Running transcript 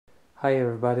Hi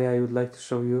everybody, I would like to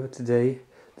show you today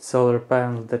the solar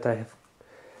panel that I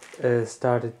have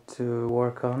started to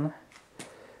work on.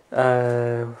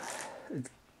 It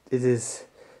is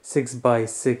 6 by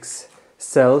 6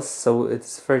 cells, so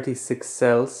it's 36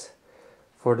 cells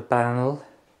for the panel,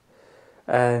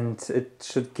 and it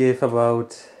should give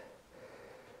about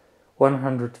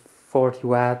 140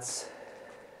 watts.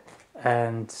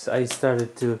 And I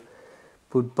started to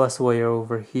put bus wire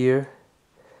over here,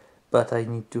 but I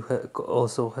need to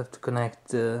also have to connect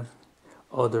the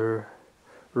other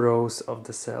rows of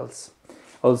the cells.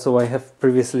 Also, I have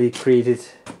previously created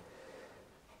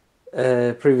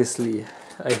the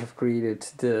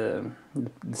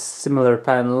similar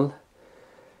panel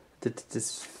that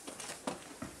is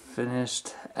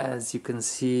finished. As you can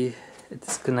see, it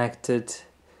is connected,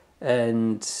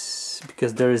 and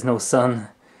because there is no sun,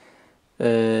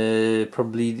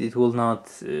 probably it will not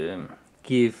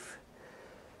give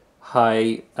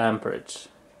high amperage.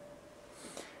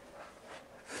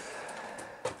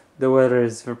 The weather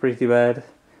is pretty bad,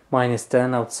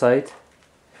 -10 outside.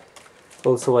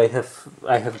 Also, I have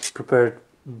prepared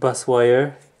bus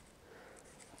wire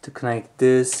to connect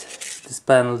this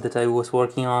panel that I was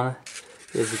working on.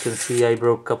 As you can see, I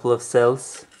broke a couple of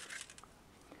cells,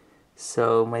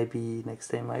 so maybe next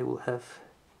time I will have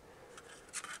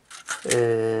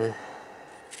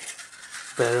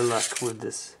better luck with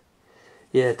this.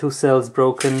 Yeah, 2 cells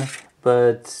broken,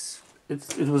 but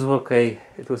it was okay.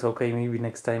 It was okay. Maybe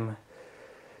next time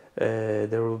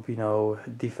there will be no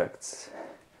defects.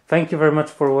 Thank you very much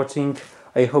for watching.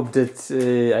 I hope that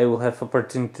I will have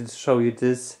opportunity to show you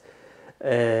this.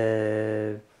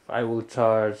 I will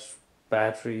charge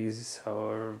batteries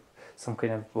or some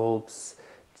kind of bulbs,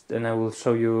 and I will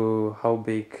show you how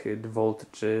big the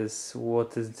voltage is,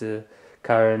 what is the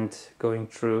current going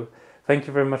through. Thank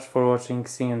you very much for watching.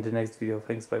 See you in the next video.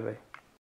 Thanks, bye bye.